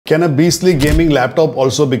Can a beastly gaming laptop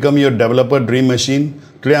also become your developer dream machine?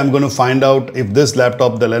 Today I'm going to find out if this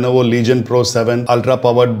laptop, the Lenovo Legion Pro 7 Ultra,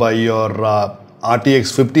 powered by your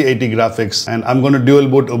RTX 5080 graphics, and I'm going to dual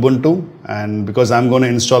boot Ubuntu, and because I'm going to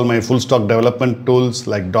install my full stock development tools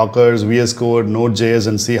like Dockers, VS Code, Node.js,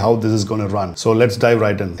 and see how this is going to run. So let's dive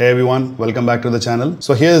right in. Hey everyone, welcome back to the channel.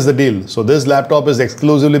 So here's the deal. So this laptop is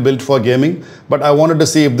exclusively built for gaming, but I wanted to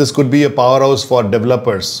see if this could be a powerhouse for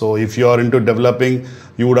developers. So if you are into developing,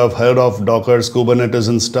 you would have heard of Dockers, Kubernetes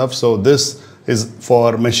and stuff. So this is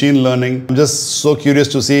for machine learning. I'm just so curious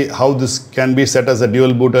to see how this can be set as a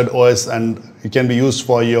dual booted OS and it can be used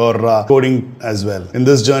for your coding as well. In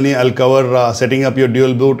this journey, I'll cover setting up your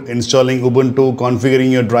dual boot, installing Ubuntu,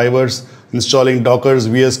 configuring your drivers, installing Dockers,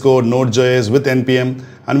 VS Code, Node.js with NPM,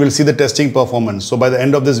 and we'll see the testing performance. So by the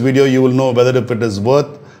end of this video, you will know whether if it is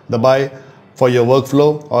worth the buy for your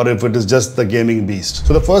workflow or if it is just the gaming beast.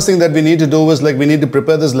 So the first thing that we need to do is we need to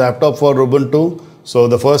prepare this laptop for Ubuntu. So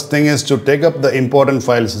the first thing is to take up the important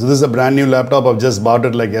files. So this is a brand new laptop. I've just bought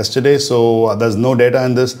it yesterday. So there's no data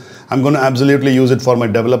in this. I'm going to absolutely use it for my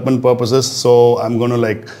development purposes. So I'm going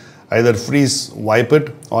to either freeze, wipe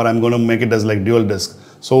it, or I'm going to make it as dual disk.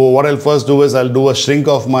 So what I'll first do is I'll do a shrink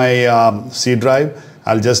of my C drive.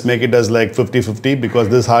 I'll just make it as 50-50 because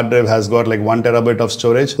this hard drive has got 1 terabyte of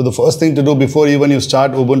storage. So the first thing to do before even you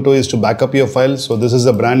start Ubuntu is to back up your files. So this is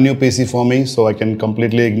a brand new PC for me, so I can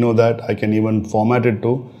completely ignore that. I can even format it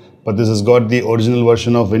too. But this has got the original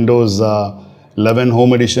version of Windows 11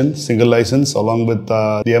 Home Edition, single license, along with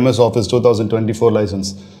the MS Office 2024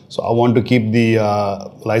 license. So I want to keep the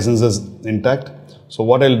licenses intact. So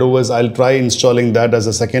what I'll do is I'll try installing that as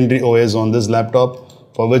a secondary OS on this laptop,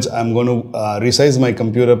 for which I'm going to resize my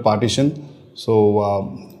computer partition.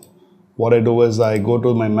 So what I do is I go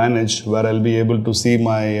to my manage, where I'll be able to see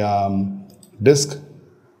my disk.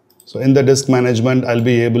 So in the disk management, I'll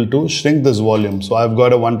be able to shrink this volume. So I've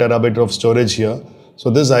got a 1 terabyte of storage here. So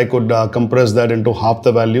this I could compress that into half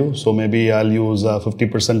the value. So maybe I'll use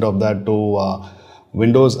 50% of that to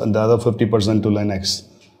Windows and the other 50% to Linux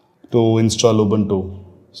to install Ubuntu.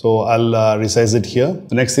 So I'll resize it here.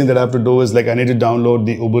 The next thing that I have to do is I need to download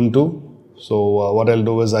the Ubuntu. So what I'll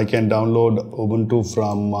do is I can download Ubuntu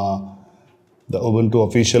from the Ubuntu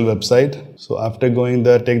official website. So after going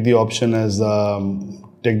there, take the option as Ubuntu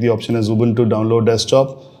download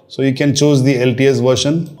desktop. So you can choose the LTS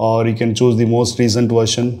version or you can choose the most recent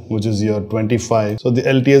version, which is your 25. So the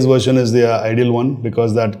LTS version is the ideal one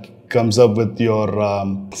because that comes up with your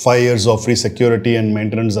 5 years of free security and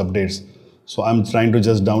maintenance updates. So I'm trying to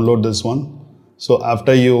just download this one. So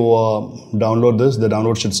after you download this, the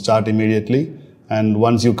download should start immediately. And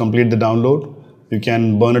once you complete the download, you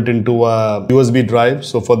can burn it into a USB drive.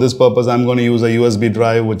 So for this purpose, I'm going to use a USB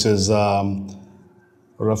drive, which is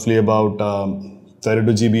roughly about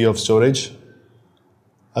 32 GB of storage.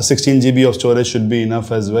 A 16 GB of storage should be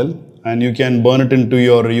enough as well. And you can burn it into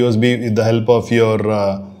your USB with the help of your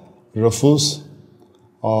Rufus,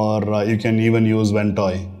 or you can even use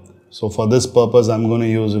Ventoy. So for this purpose, I'm going to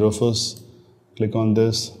use Rufus. Click on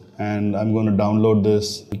this and I'm going to download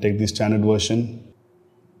this. I'll take the standard version.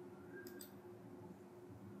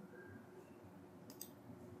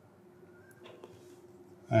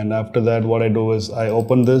 And after that, what I do is I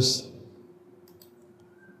open this.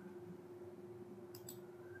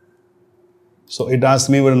 So it asks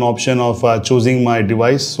me with an option of choosing my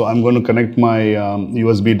device. So I'm going to connect my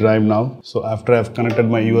USB drive now. So after I've connected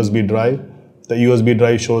my USB drive, the USB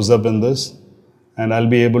drive shows up in this, and I'll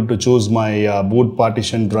be able to choose my boot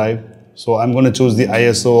partition drive. So I'm going to choose the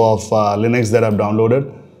ISO of Linux that I've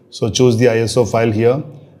downloaded. So choose the ISO file here,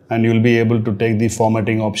 and you'll be able to take the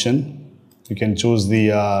formatting option. You can choose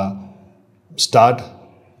the start,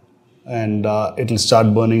 and it'll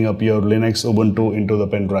start burning up your Linux Ubuntu into the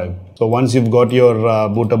pen drive. So once you've got your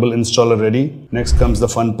bootable installer ready, next comes the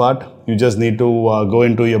fun part. You just need to go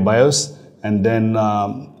into your BIOS and then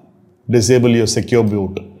disable your secure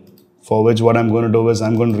boot, for which what I'm going to do is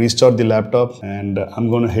I'm going to restart the laptop and I'm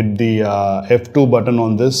going to hit the F2 button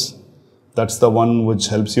on this. That's the one which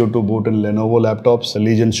helps you to boot in Lenovo laptops. The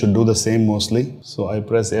Legion should do the same mostly. So I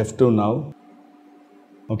press F2 now.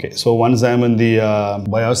 Okay, so once I'm in the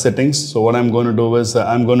BIOS settings, so what I'm going to do is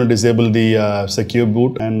I'm going to disable the secure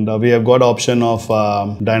boot, and we have got option of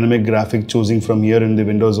dynamic graphic choosing from here in the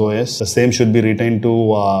Windows OS. The same should be retained to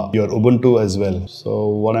your Ubuntu as well. So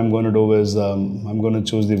what I'm going to do is I'm going to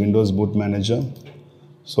choose the Windows Boot Manager.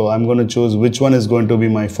 So I'm going to choose which one is going to be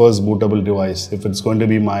my first bootable device, if it's going to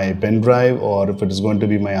be my Pendrive or if it is going to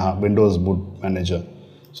be my Windows Boot Manager.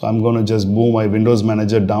 So I'm going to just move my Windows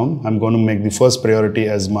Manager down. I'm going to make the first priority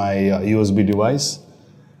as my USB device.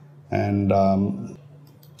 And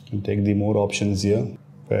I'll take the more options here,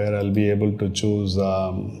 where I'll be able to choose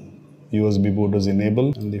USB boot is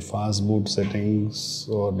enabled and the fast boot settings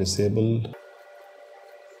are disabled.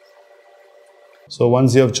 So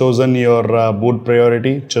once you have chosen your boot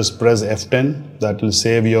priority, just press F10. That will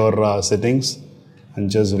save your settings and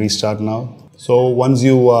just restart now. So once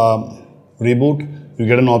you reboot, you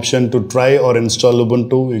get an option to try or install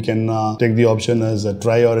Ubuntu. You can take the option as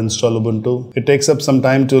try or install Ubuntu. It takes up some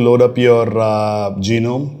time to load up your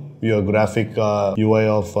genome, your graphic UI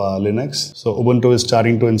of Linux. So Ubuntu is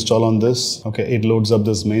starting to install on this. Okay, it loads up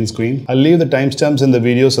this main screen. I'll leave the timestamps in the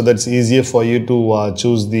video so that it's easier for you to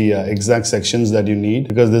choose the exact sections that you need,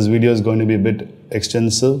 because this video is going to be a bit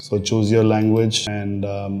extensive. So choose your language, and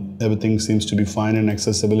everything seems to be fine in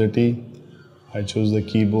accessibility. I choose the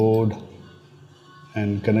keyboard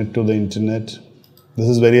and connect to the internet. This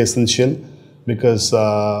is very essential, because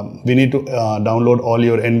we need to download all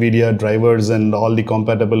your NVIDIA drivers and all the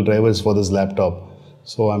compatible drivers for this laptop.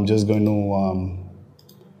 So I'm just going to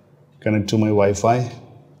connect to my Wi-Fi.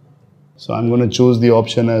 So I'm going to choose the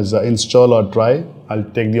option as install or try. I'll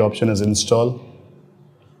take the option as install.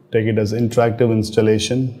 Take it as interactive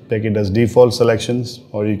installation. Take it as default selections,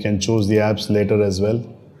 or you can choose the apps later as well.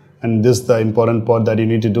 And this is the important part that you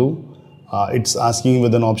need to do. It's asking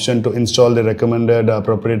with an option to install the recommended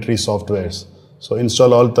proprietary softwares. So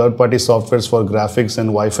install all third-party softwares for graphics and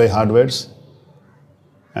Wi-Fi hardwares.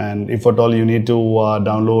 And if at all you need to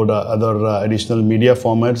download other additional media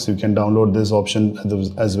formats, you can download this option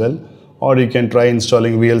as well. Or you can try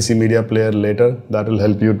installing VLC media player later. That will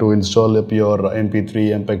help you to install up your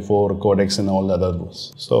MP3, MPEG-4, codecs and all the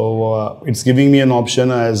others. So it's giving me an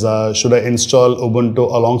option as should I install Ubuntu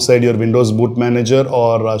alongside your Windows boot manager,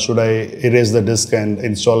 or should I erase the disk and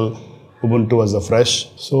install Ubuntu as a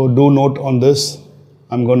fresh. So do note on this,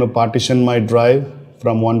 I'm going to partition my drive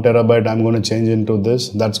from 1 terabyte. I'm going to change into this.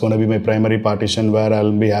 That's going to be my primary partition, where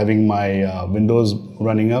I'll be having my Windows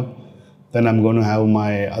running up. Then I'm going to have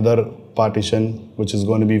my other partition, which is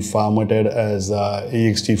going to be formatted as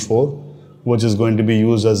ext4, which is going to be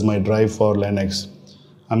used as my drive for Linux.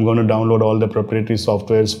 I'm going to download all the proprietary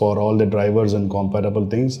softwares for all the drivers and compatible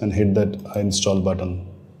things and hit that install button.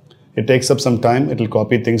 It takes up some time. It will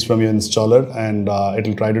copy things from your installer, and it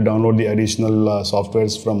will try to download the additional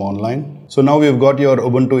softwares from online. So now we've got your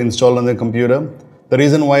Ubuntu installed on the computer. The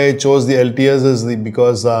reason why I chose the LTS is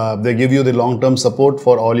because they give you the long-term support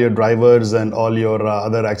for all your drivers and all your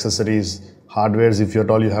other accessories, hardwares, if at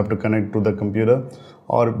all you have to connect to the computer,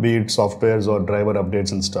 or be it softwares or driver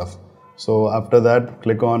updates and stuff. So after that,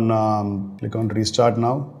 click on restart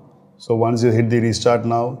now. So once you hit the restart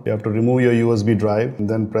now, you have to remove your USB drive and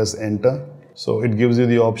then press enter. So it gives you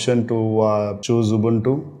the option to choose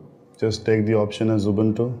Ubuntu. Just take the option as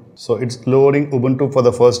Ubuntu. So it's loading Ubuntu for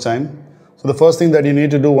the first time. So the first thing that you need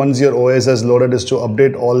to do once your OS has loaded is to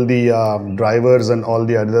update all the drivers and all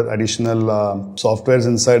the other additional softwares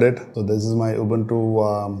inside it. So this is my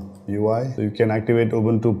Ubuntu UI. So you can activate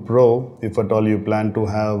Ubuntu Pro if at all you plan to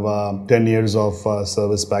have 10 years of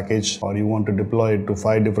service package, or you want to deploy it to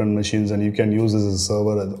 5 different machines, and you can use this as a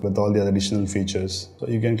server with all the additional features. So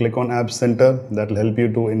you can click on App Center. That will help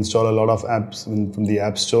you to install a lot of apps from the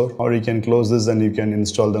App Store, or you can close this and you can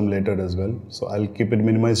install them later as well. So I'll keep it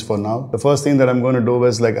minimized for now. The first thing that I'm going to do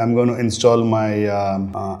is I'm going to install my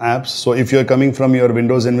apps. So if you're coming from your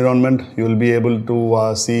Windows environment, you will be able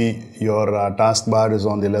to see your taskbar is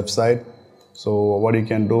on the left side. So what you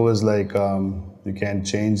can do is you can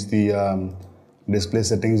change the display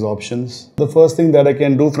settings options. The first thing that I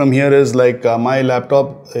can do from here is my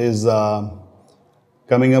laptop is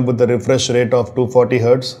coming up with a refresh rate of 240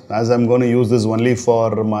 Hertz. As I'm going to use this only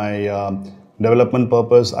for my development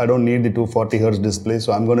purpose, I don't need the 240 Hertz display,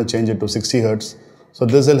 so I'm going to change it to 60 Hertz. So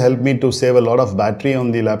this will help me to save a lot of battery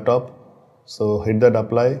on the laptop. So hit that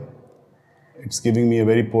apply. It's giving me a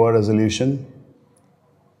very poor resolution.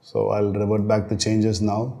 So I'll revert back the changes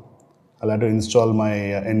now. I'll have to install my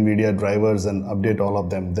NVIDIA drivers and update all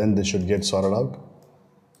of them. Then they should get sorted out.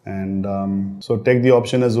 And so take the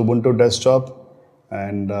option as Ubuntu desktop,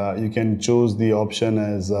 and you can choose the option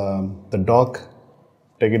as the dock.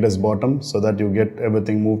 Take it as bottom so that you get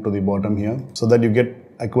everything moved to the bottom here, so that you get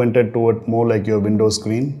acquainted to it more like your Windows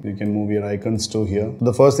screen. You can move your icons to here.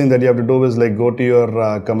 The first thing that you have to do is go to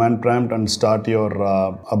your command prompt and start your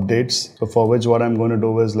updates. So for which what I'm going to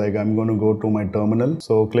do is I'm going to go to my terminal.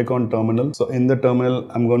 So click on terminal. So in the terminal,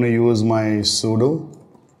 I'm going to use my sudo,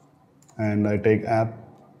 and I take app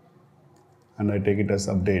and I take it as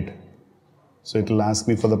update. So it will ask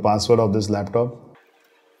me for the password of this laptop.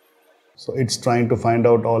 So it's trying to find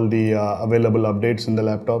out all the available updates in the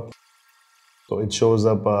laptop. So it shows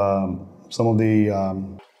up some of the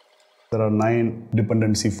There are 9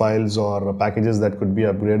 dependency files or packages that could be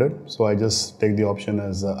upgraded. So I just take the option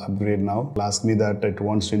as upgrade now. It'll ask me that it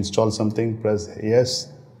wants to install something, press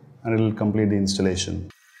yes, and it will complete the installation.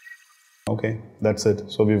 Okay, that's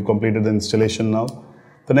it. So we've completed the installation now.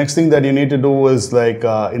 The next thing that you need to do is like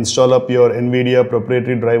install up your NVIDIA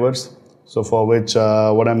proprietary drivers. So for which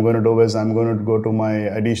what I'm going to do is I'm going to go to my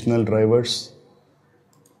additional drivers,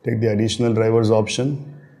 take the additional drivers option.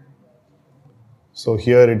 So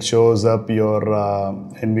here it shows up your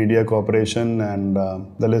NVIDIA corporation and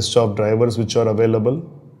the list of drivers which are available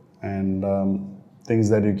and things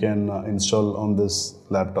that you can install on this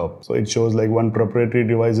laptop. So it shows like one proprietary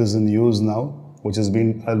device is in use now, which has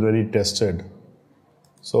been already tested.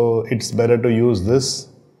 So it's better to use this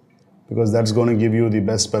because that's going to give you the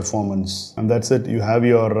best performance. And that's it. You have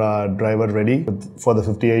your driver ready for the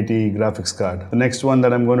 5080 graphics card. The next one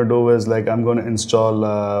that I'm going to do is like I'm going to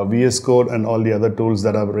install VS Code and all the other tools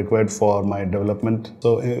that are required for my development.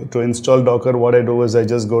 So to install Docker, what I do is I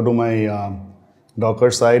just go to my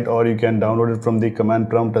Docker site, or you can download it from the command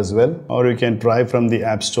prompt as well, or you can try from the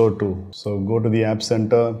App Store too. So go to the App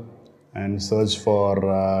Center and search for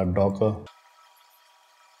Docker.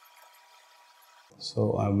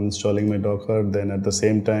 So I'm installing my Docker, then at the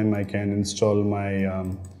same time I can install my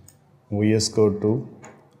VS Code too.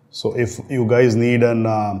 So if you guys need an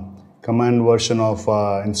command version of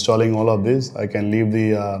installing all of this, I can leave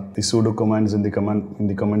the sudo commands in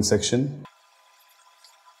the comment section.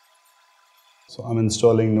 So I'm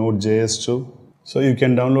installing Node.js too. So you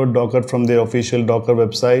can download Docker from the official Docker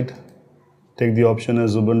website. Take the option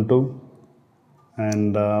as Ubuntu.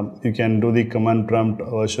 And you can do the command prompt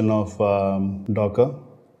version of Docker.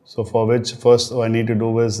 So for which first what I need to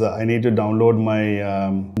do is I need to download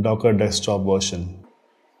my Docker desktop version.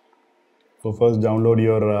 So first download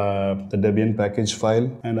your the Debian package file,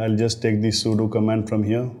 and I'll just take the sudo command from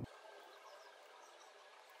here.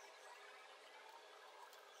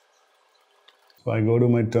 So I go to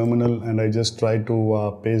my terminal and I just try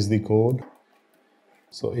to paste the code.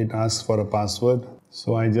 So it asks for a password.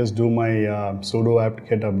 So I just do my sudo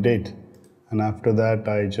apt-get update, and after that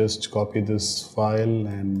I just copy this file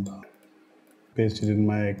and paste it in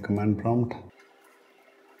my command prompt.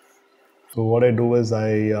 So what I do is I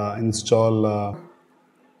install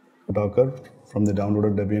Docker from the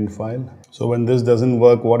downloaded Debian file. So when this doesn't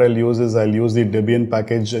work, what I'll use is I'll use the Debian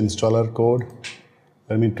package installer code.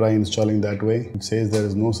 Let me try installing that way. It says there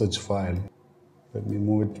is no such file. Let me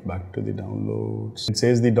move it back to the downloads. It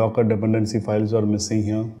says the Docker dependency files are missing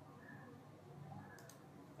here.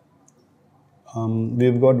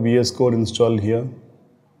 We've got VS Code installed here.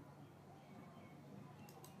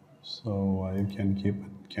 So you can keep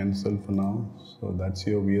it cancelled for now. So that's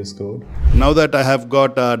your VS Code. Now that I have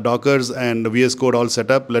got Dockers and VS Code all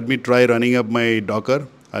set up, let me try running up my Docker.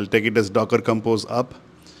 I'll take it as Docker Compose up.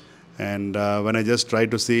 And when I just try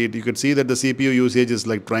to see it, you could see that the CPU usage is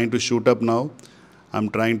like trying to shoot up now. I'm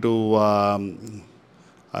trying to,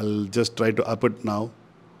 I'll just try to up it now.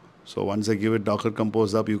 So once I give it Docker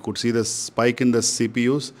Compose up, you could see the spike in the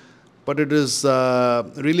CPUs. But it is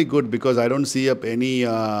really good because I don't see up any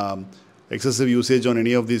excessive usage on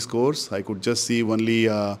any of these cores. I could just see only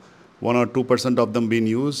 1 or 2% of them being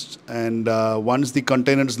used. And once the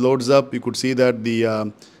containers loads up, you could see that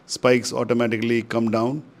the spikes automatically come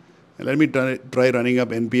down. And let me try running up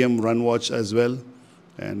npm run watch as well.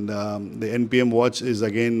 And the npm watch is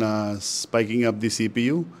again spiking up the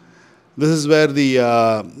CPU. This is where the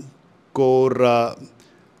core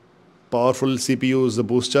powerful CPUs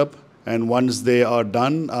boost up, and once they are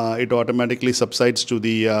done, it automatically subsides to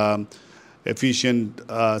the efficient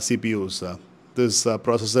CPUs. This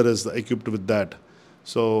processor is equipped with that.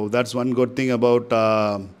 So that's one good thing about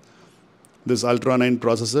this Ultra 9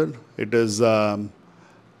 processor. It is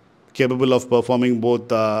capable of performing both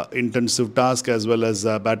intensive tasks as well as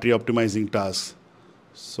battery optimizing tasks.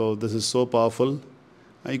 So this is so powerful.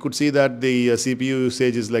 You could see that the CPU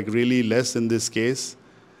usage is like really less in this case.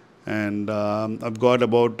 And I've got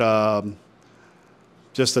about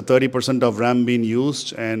just a 30% of RAM being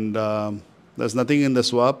used, and there's nothing in the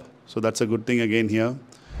swap. So that's a good thing again here.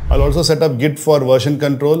 I'll also set up Git for version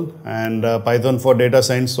control and Python for data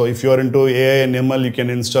science. So if you're into AI and ML, you can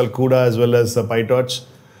install CUDA as well as PyTorch.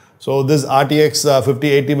 So this RTX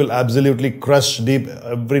 5080 will absolutely crush deep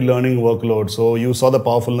every learning workload. So you saw the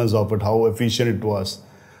powerfulness of it, how efficient it was.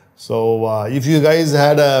 So if you guys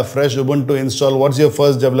had a fresh Ubuntu install, what's your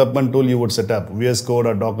first development tool you would set up? VS Code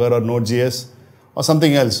or Docker or Node.js or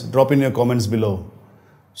something else? Drop in your comments below.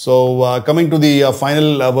 So coming to the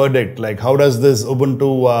final verdict, like how does this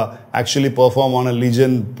Ubuntu actually perform on a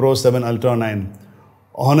Legion Pro 7 Ultra 9?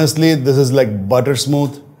 Honestly, this is like butter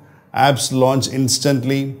smooth. Apps launch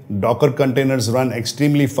instantly, Docker containers run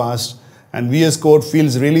extremely fast, and VS Code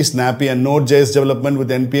feels really snappy, and Node.js development with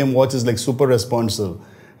NPM watch is like super responsive.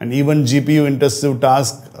 And even GPU intensive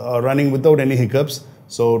tasks are running without any hiccups.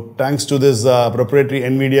 So thanks to this proprietary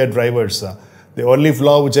NVIDIA drivers. The only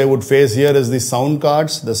flaw which I would face here is the sound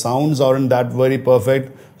cards. The sounds aren't that very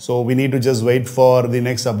perfect. So we need to just wait for the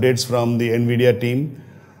next updates from the NVIDIA team.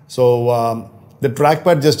 So the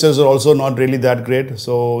trackpad gestures are also not really that great.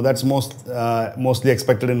 So that's mostly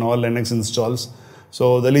expected in all Linux installs.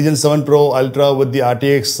 So the Legion 7 Pro Ultra with the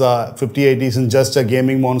RTX 5080 isn't just a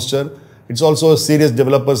gaming monster. It's also a serious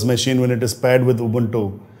developer's machine when it is paired with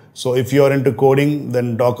Ubuntu. So if you are into coding,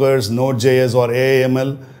 then Dockers, Node.js or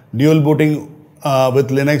AAML, dual booting with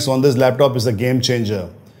Linux on this laptop is a game changer.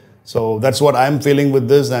 So that's what I'm feeling with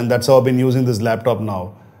this, and that's how I've been using this laptop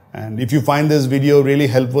now. And if you find this video really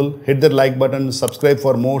helpful, hit that like button, subscribe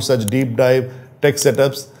for more such deep dive tech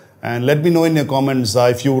setups. And let me know in your comments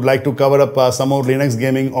if you would like to cover up some more Linux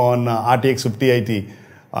gaming on RTX 5080.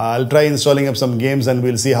 I'll try installing up some games and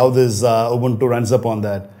we'll see how this Ubuntu runs up on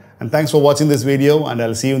that. And thanks for watching this video, and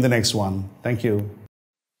I'll see you in the next one. Thank you.